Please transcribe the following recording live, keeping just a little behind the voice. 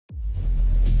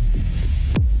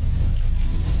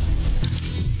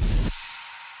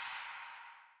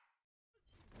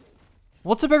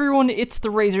What's up everyone, it's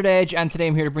TheRazoredEdge, and today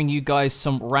I'm here to bring you guys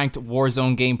some ranked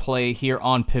Warzone gameplay here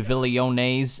on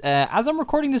Paviliones. As I'm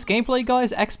recording this gameplay,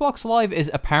 guys, Xbox Live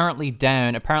is apparently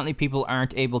down. Apparently people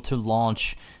aren't able to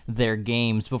launch their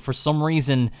games, but for some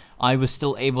reason I was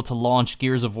still able to launch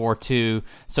Gears of War 2.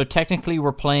 So technically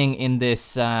we're playing in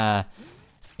this, what's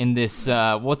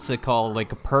it called,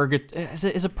 like a is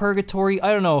it purgatory? I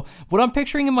don't know. What I'm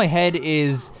picturing in my head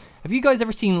is, have you guys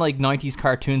ever seen like 90s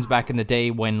cartoons back in the day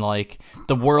when like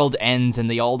the world ends and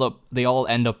they all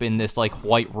end up in this like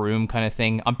white room kind of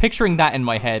thing? I'm picturing that in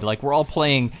my head. Like we're all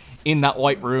playing in that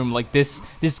white room. Like this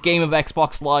game of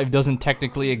Xbox Live doesn't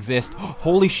technically exist.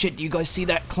 Holy shit, do you guys see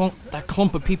that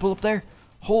clump of people up there?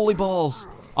 Holy balls.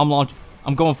 I'm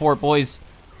going for it, boys.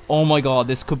 Oh my god,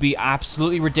 this could be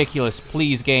absolutely ridiculous.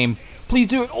 Please, game. Please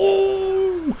do it.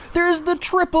 Oh, there's the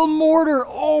triple mortar.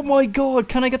 Oh my god,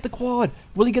 can I get the quad?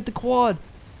 Will he get the quad?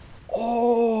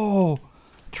 Oh,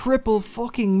 triple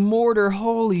fucking mortar.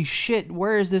 Holy shit,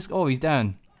 where is this? Oh, he's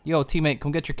down. Yo, teammate,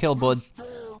 come get your kill, bud.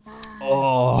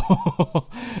 Oh,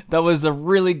 that was a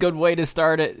really good way to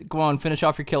start it. Go on, finish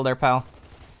off your kill there, pal.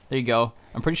 There you go.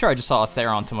 I'm pretty sure I just saw a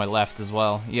Theron to my left as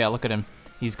well. Yeah, look at him.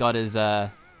 He's got his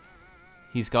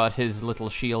little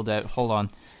shield out. Hold on.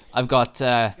 I've got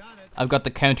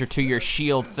the counter to your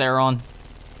shield, Theron.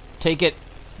 Take it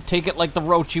like the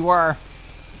roach you are.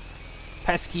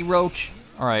 Pesky roach.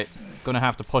 Alright, gonna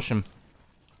have to push him.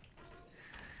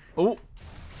 Oh.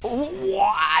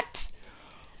 What?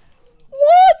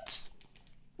 What?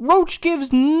 Roach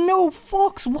gives no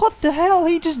fucks. What the hell?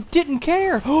 He just didn't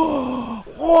care.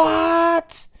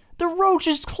 What? The roach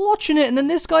is clutching it and then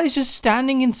this guy's just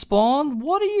standing in spawn?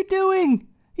 What are you doing?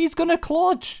 He's gonna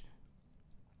clutch.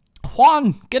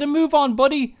 Juan, get a move on,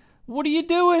 buddy. What are you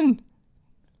doing?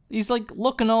 He's like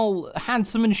looking all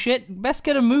handsome and shit. Best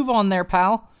get a move on there,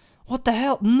 pal. What the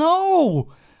hell? No!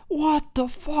 What the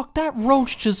fuck? That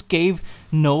roach just gave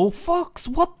no fucks.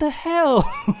 What the hell?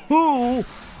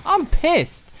 I'm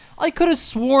pissed. I could have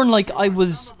sworn like I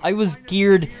was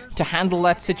geared to handle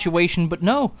that situation, but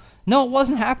no. No, it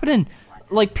wasn't happening.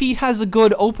 Like, Pete has a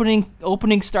good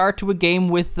opening start to a game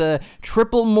with the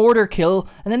triple mortar kill,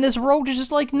 and then this roach is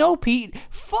just like, no, Pete,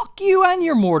 fuck you and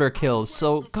your mortar kills.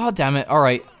 So, god damn it.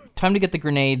 Alright, time to get the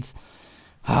grenades.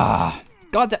 Fuck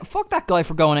that guy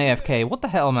for going AFK. What the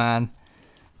hell, man?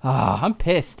 I'm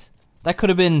pissed. That could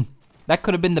have been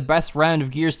the best round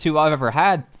of Gears 2 I've ever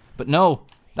had. But no,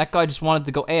 that guy just wanted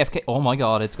to go AFK. Oh my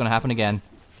god, it's gonna happen again.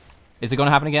 Is it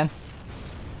gonna happen again?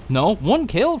 No, one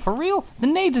kill, for real? The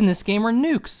nades in this game are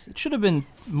nukes. It should have been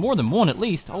more than one at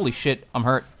least. Holy shit, I'm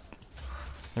hurt.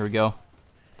 There we go.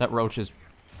 That roach is...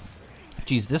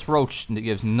 Jeez, this roach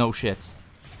gives no shits.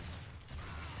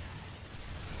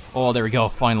 Oh, there we go,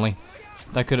 finally.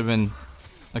 That could have been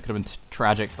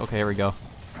tragic. Okay, here we go.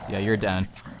 Yeah, you're down.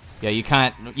 Yeah, you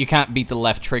can't beat the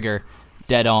left trigger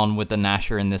dead on with the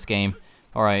Gnasher in this game.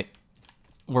 Alright.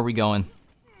 Where are we going?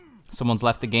 Someone's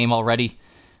left the game already.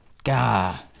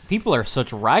 Gah. People are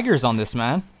such raggers on this,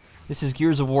 man. This is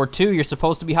Gears of War 2. You're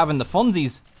supposed to be having the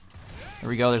funsies. There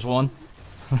we go. There's one.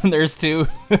 There's two.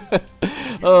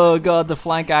 Oh god, the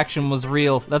flank action was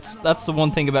real. That's the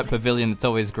one thing about Pavilion that's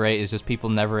always great, is just people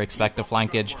never expect a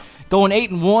flankage. Going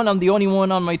 8-1. I'm the only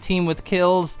one on my team with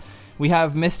kills. We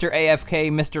have Mr.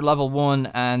 AFK, Mr. Level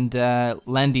 1, and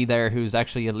Lendy there, who's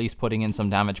actually at least putting in some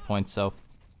damage points. So,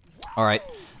 all right.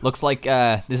 Looks like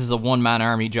this is a one-man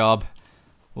army job.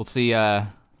 We'll see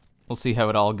how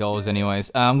it all goes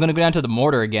anyways. I'm going to go down to the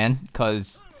mortar again,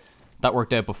 because that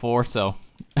worked out before, so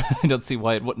I don't see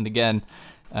why it wouldn't again.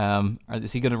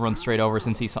 Is he going to run straight over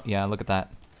since he's... Yeah, look at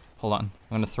that. Hold on. I'm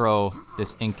going to throw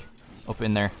this ink up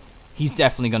in there. He's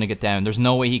definitely going to get down. There's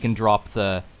no way he can drop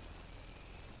the...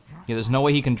 Yeah, there's no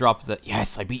way he can drop the...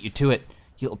 Yes, I beat you to it,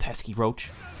 you little pesky roach.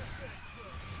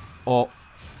 Oh.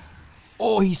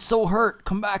 Oh, he's so hurt.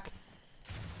 Come back.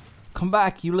 Come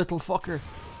back, you little fucker.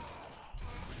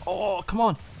 Oh, come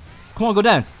on. Come on, go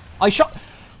down. I shot...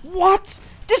 What?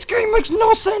 This game makes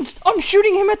no sense. I'm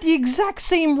shooting him at the exact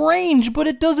same range, but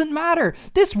it doesn't matter.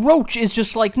 This roach is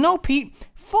just like, no, Pete,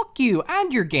 fuck you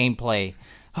and your gameplay.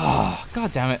 Oh,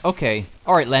 god damn it. Okay.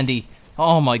 Alright, Lendy.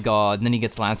 Oh my god. And then he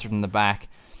gets lancered in the back.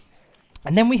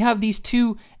 And then we have these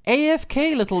two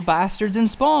AFK little bastards in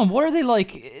spawn. What are they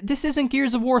like? This isn't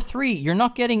Gears of War 3. You're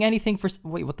not getting anything for...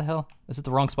 Wait, what the hell? Is it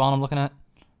the wrong spawn I'm looking at?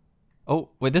 Oh,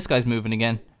 wait, this guy's moving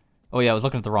again. Oh yeah, I was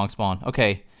looking at the wrong spawn.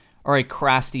 Okay. Alright,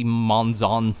 Crasty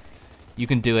Monzon. You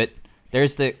can do it.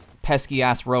 There's the pesky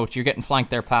ass roach. You're getting flanked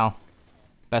there, pal.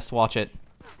 Best watch it.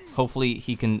 Hopefully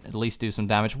he can at least do some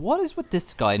damage. What is with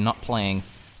this guy not playing?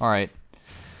 Alright.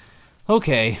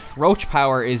 Okay, roach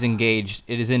power is engaged.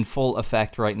 It is in full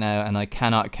effect right now, and I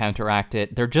cannot counteract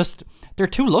it. They're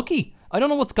too lucky. I don't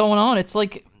know what's going on. It's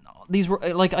like these,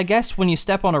 like, I guess when you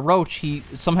step on a roach, he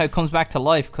somehow comes back to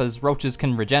life because roaches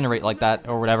can regenerate like that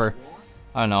or whatever.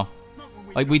 I don't know.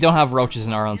 Like, we don't have roaches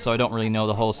in our own, so I don't really know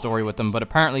the whole story with them. But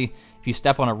apparently, if you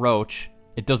step on a roach,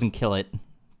 it doesn't kill it,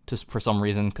 just for some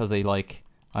reason, because they, like,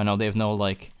 I don't know, they have no,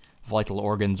 like, vital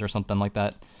organs or something like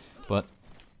that. But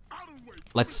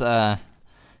let's, God,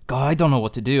 I don't know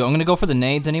what to do. I'm gonna go for the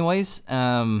nades anyways,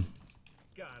 and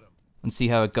see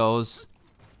how it goes.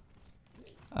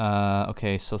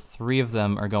 Okay, so 3 of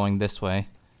them are going this way.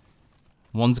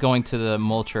 One's going to the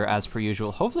mulcher as per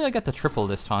usual. Hopefully I get the triple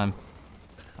this time.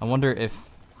 I wonder if...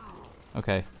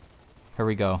 Okay, here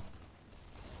we go.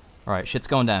 Alright, shit's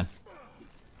going down.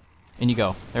 In you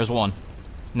go. There's one.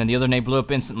 And then the other nade blew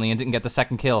up instantly and didn't get the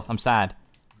second kill. I'm sad.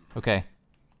 Okay.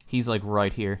 He's like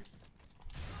right here.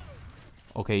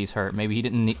 Okay, he's hurt. Maybe he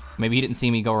didn't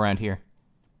see me go around here.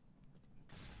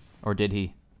 Or did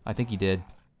he? I think he did.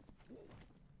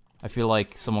 I feel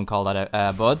like someone called that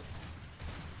out. Bud?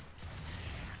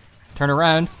 Turn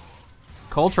around.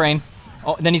 Coltrane.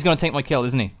 Oh, then he's gonna take my kill,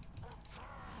 isn't he?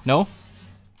 No?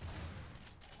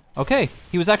 Okay.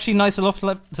 He was actually nice enough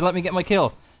to let me get my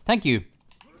kill. Thank you.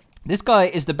 This guy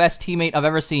is the best teammate I've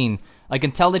ever seen. I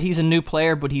can tell that he's a new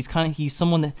player, but he's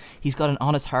someone that, he's got an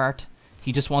honest heart.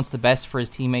 He just wants the best for his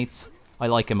teammates. I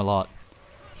like him a lot.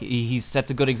 He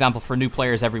sets a good example for new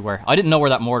players everywhere. I didn't know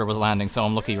where that mortar was landing, so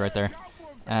I'm lucky right there.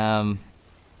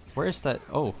 Where is that?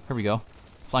 Oh, here we go.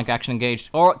 Flank action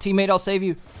engaged. Oh, teammate, I'll save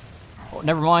you. Oh,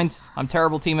 never mind. I'm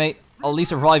terrible, teammate. I'll at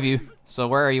least revive you. So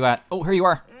where are you at? Oh, here you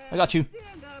are. I got you.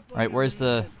 Alright, where's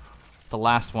the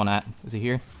last one at? Is he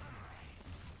here?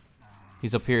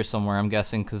 He's up here somewhere, I'm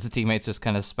guessing, because the teammate's just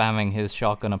kind of spamming his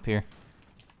shotgun up here.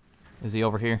 Is he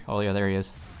over here? Oh, yeah, there he is.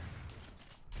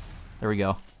 There we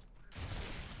go.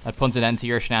 That puts an end to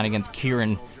your shenanigans,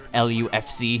 Kieran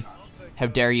LUFC. How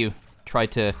dare you try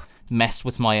to mess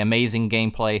with my amazing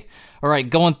gameplay.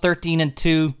 Alright, going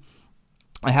 13-2.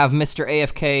 I have Mr.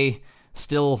 AFK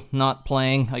still not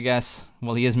playing, I guess.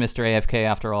 Well, he is Mr. AFK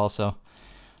after all, so...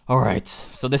 Alright,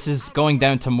 so this is going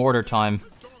down to mortar time.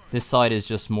 This side is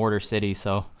just Mortar City,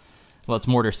 so... Well, it's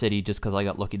Mortar City just because I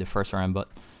got lucky the first round, but...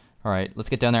 Alright, let's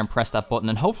get down there and press that button,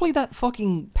 and hopefully that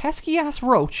fucking pesky-ass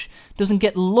roach doesn't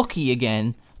get lucky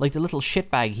again, like the little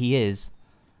shitbag he is.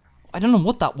 I don't know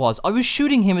what that was. I was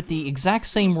shooting him at the exact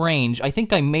same range. I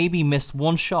think I maybe missed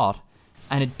one shot,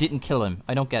 and it didn't kill him.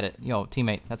 I don't get it. Yo,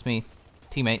 teammate, that's me.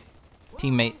 Teammate.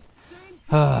 Teammate.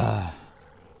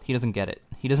 He doesn't get it.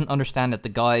 He doesn't understand that the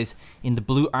guys in the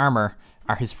blue armor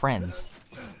are his friends.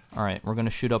 Alright, we're gonna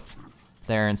shoot up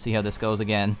there and see how this goes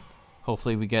again.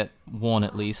 Hopefully we get one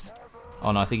at least.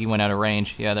 Oh no, I think he went out of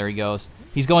range. Yeah, there he goes.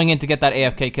 He's going in to get that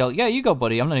AFK kill. Yeah, you go,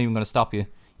 buddy. I'm not even gonna stop you.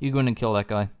 You go in and kill that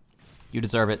guy. You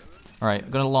deserve it. Alright,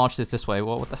 I'm gonna launch this way.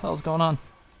 Well, what the hell's going on?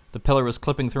 The pillar was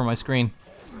clipping through my screen.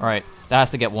 Alright, that has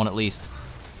to get one at least.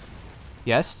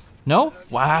 Yes? No?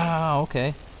 Wow,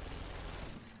 okay.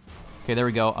 Okay, there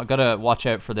we go. I gotta watch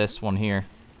out for this one here.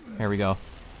 Here we go.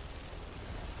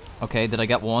 Okay, did I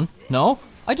get one? No?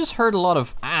 I just heard a lot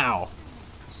of ow.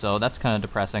 So that's kind of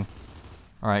depressing.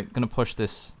 Alright, gonna push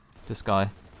this guy.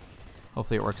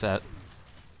 Hopefully it works out.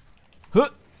 Huh!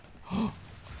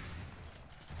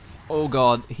 Oh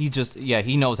god, he just, yeah,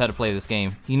 he knows how to play this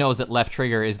game. He knows that left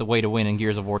trigger is the way to win in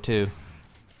Gears of War 2.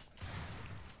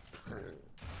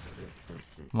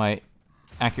 My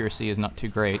accuracy is not too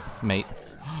great, mate.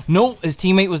 No, his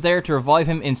teammate was there to revive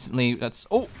him instantly. That's,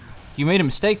 oh, you made a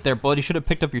mistake there, bud. You should have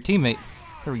picked up your teammate.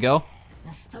 There we go.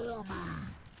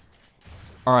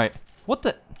 Alright, what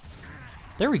the,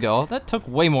 there we go. That took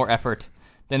way more effort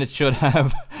than it should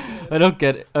have. I don't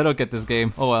get this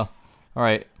game. Oh well.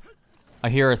 Alright. I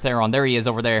hear a Theron. There he is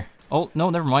over there. Oh, no,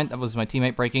 never mind. That was my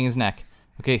teammate breaking his neck.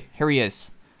 Okay, here he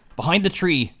is. Behind the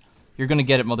tree. You're gonna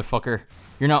get it, motherfucker.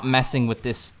 You're not messing with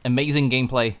this amazing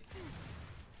gameplay.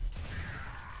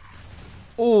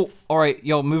 Oh, alright.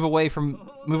 Yo, move away,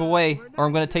 or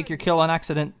I'm gonna take your kill on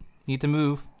accident. You need to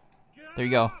move. There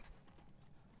you go.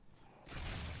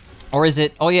 Or is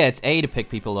it... Oh yeah, it's A to pick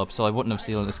people up, so I wouldn't have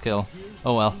sealed this kill.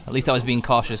 Oh well, at least I was being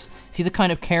cautious. See the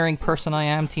kind of caring person I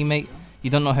am, teammate? You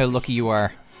don't know how lucky you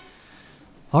are.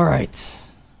 Alright.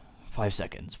 5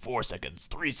 seconds, 4 seconds,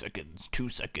 3 seconds, 2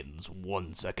 seconds,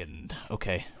 1 second.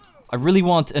 Okay. I really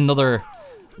want another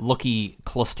lucky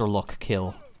cluster luck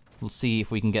kill. We'll see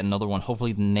if we can get another one.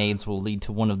 Hopefully the nades will lead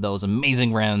to one of those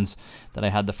amazing rounds that I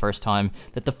had the first time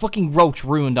that the fucking roach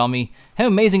ruined on me. How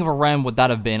amazing of a round would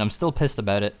that have been? I'm still pissed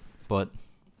about it, but...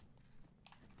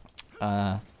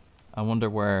 I wonder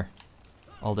where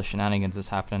all the shenanigans is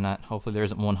happening at. Hopefully there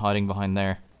isn't one hiding behind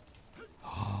there.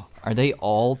 Are they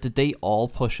all? Did they all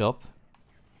push up?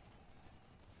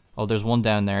 Oh, there's one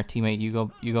down there. Teammate, you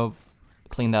go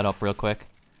clean that up real quick.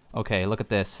 Okay, look at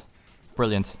this.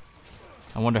 Brilliant.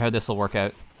 I wonder how this will work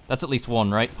out. That's at least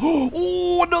one, right?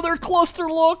 Oh, another cluster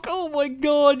lock! Oh my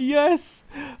god, yes!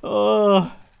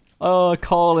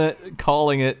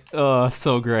 Calling it.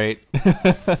 So great.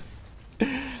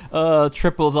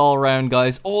 Triples all around,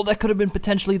 guys. Oh, that could have been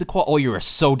potentially the quad. Oh, you are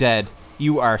so dead.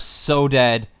 You are so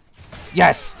dead.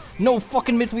 Yes! No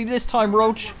fucking mid-weave this time,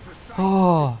 Roach.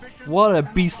 Oh, what a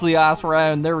beastly ass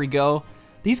round. There we go.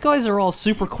 These guys are all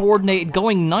super coordinated,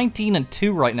 going 19 and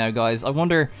 2 right now, guys. I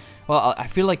wonder, well, I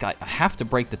feel like I have to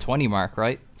break the 20 mark,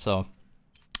 right? So,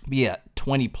 yeah,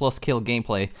 20 plus kill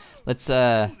gameplay. Let's,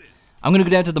 I'm gonna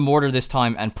go down to the mortar this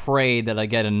time and pray that I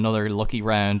get another lucky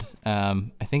round. I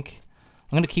think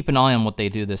I'm gonna keep an eye on what they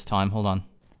do this time. Hold on.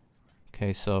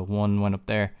 Okay, so one went up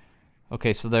there.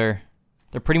 Okay, so they're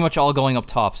pretty much all going up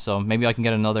top, so maybe I can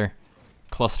get another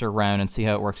cluster round and see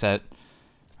how it works out.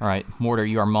 Alright, mortar,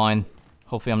 you are mine.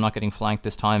 Hopefully I'm not getting flanked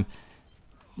this time.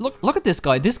 Look at this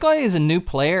guy. This guy is a new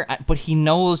player, but he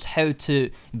knows how to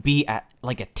be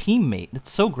like a teammate.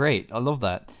 That's so great. I love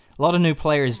that. A lot of new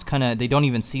players they don't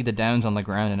even see the downs on the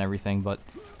ground and everything, but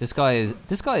this guy is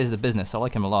the business. I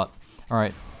like him a lot. All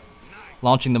right.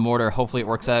 Launching the mortar. Hopefully it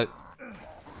works out.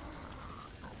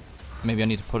 Maybe I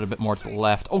need to put it a bit more to the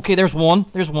left. Okay, there's one.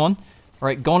 There's one. All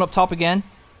right, going up top again.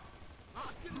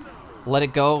 Let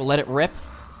it go. Let it rip.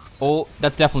 Oh,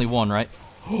 that's definitely one, right?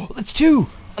 Oh, that's two!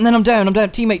 And then I'm down,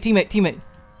 Teammate, teammate.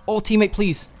 Oh, teammate,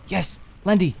 please. Yes,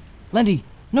 Lendy.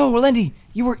 No, Lendy.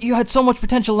 You had so much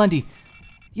potential, Lendy.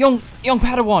 Young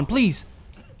Padawan, please.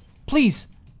 Please.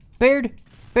 Baird,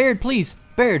 please.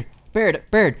 Baird.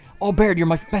 Oh, Baird, you're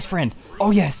my best friend. Oh,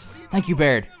 yes. Thank you,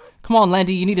 Baird. Come on,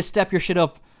 Lendy, you need to step your shit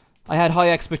up. I had high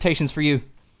expectations for you.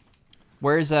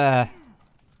 Where's, I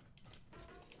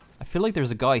feel like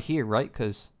there's a guy here, right?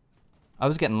 Because I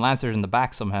was getting lancered in the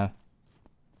back somehow.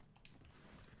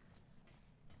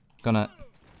 Gonna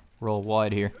roll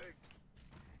wide here.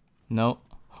 No.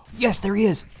 Yes, there he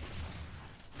is.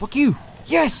 Fuck you.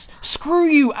 Yes! Screw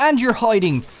you, and you're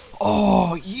hiding.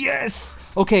 Oh, yes!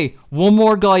 Okay, one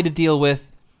more guy to deal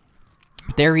with.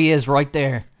 There he is, right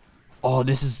there. Oh,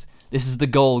 this is the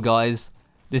goal, guys.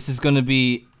 This is gonna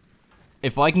be...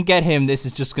 If I can get him, this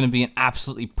is just gonna be an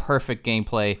absolutely perfect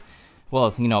gameplay.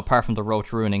 Well, you know, apart from the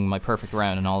Roach ruining my perfect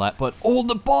round and all that. But, oh,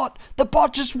 the bot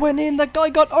just went in. That guy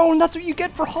got owned. That's what you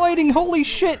get for hiding. Holy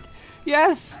shit.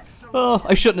 Yes. Oh,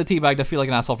 I shouldn't have teabagged. I feel like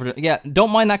an asshole for it. Yeah,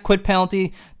 don't mind that quit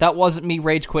penalty. That wasn't me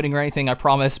rage quitting or anything, I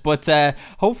promise. But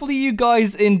hopefully you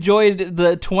guys enjoyed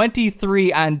the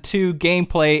 23 and 2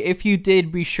 gameplay. If you did,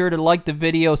 be sure to like the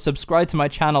video, subscribe to my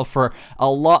channel for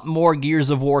a lot more Gears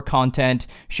of War content.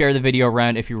 Share the video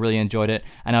around if you really enjoyed it.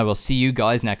 And I will see you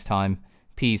guys next time.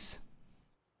 Peace.